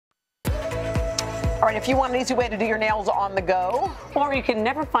All right, if you want an easy way to do your nails on the go, or you can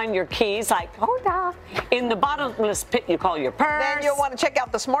never find your keys, like, in the bottomless pit you call your purse. then you'll want to check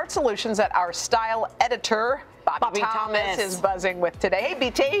out the smart solutions that our style editor, Bobbie Thomas, is buzzing with today. Hey,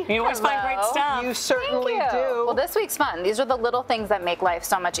 BT. You always find great stuff. You certainly Thank you. do. Well, this week's fun. These are the little things that make life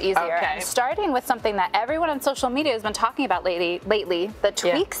so much easier. Okay. And starting with something that everyone on social media has been talking about lately, the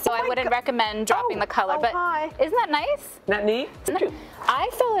tweaks. So I wouldn't recommend dropping the color, but isn't that nice? Isn't that neat? I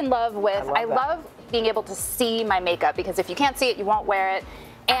fell in love with, I love being able to see my makeup, because if you can't see it, you won't wear it.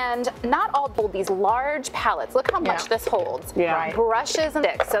 And not all hold these large palettes. Look how much this holds. Brushes and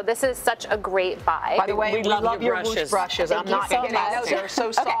sticks. So this is such a great buy. By the way, we love your brushes. brushes. I'm not kidding. I know they're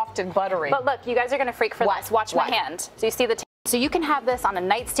so soft and buttery. But look, you guys are gonna freak for this. Watch my hand. So you see the so you can have this on a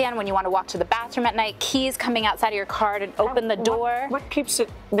nightstand when you want to walk to the bathroom at night, keys coming outside of your car and open the door. What keeps it?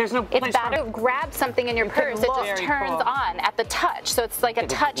 There's no place It's better. Grab something in your purse. It just turns on at the touch. So it's like a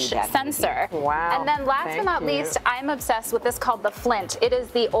touch sensor. Wow. And then last but not least, I'm obsessed with this called the Flint. It is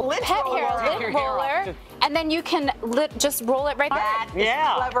the old pet hair lint roller. And then you can just roll it right back. That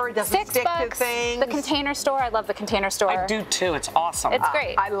is clever. It doesn't stick to things. The Container Store. I love the Container Store. I do too. It's awesome. It's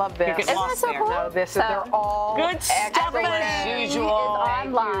great. I love this. You get lost there. No, this is, they're all good stuff as usual.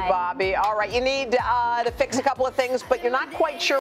 Online. Thank you, Bobbie. All right, you need to fix a couple of things, but you're not quite sure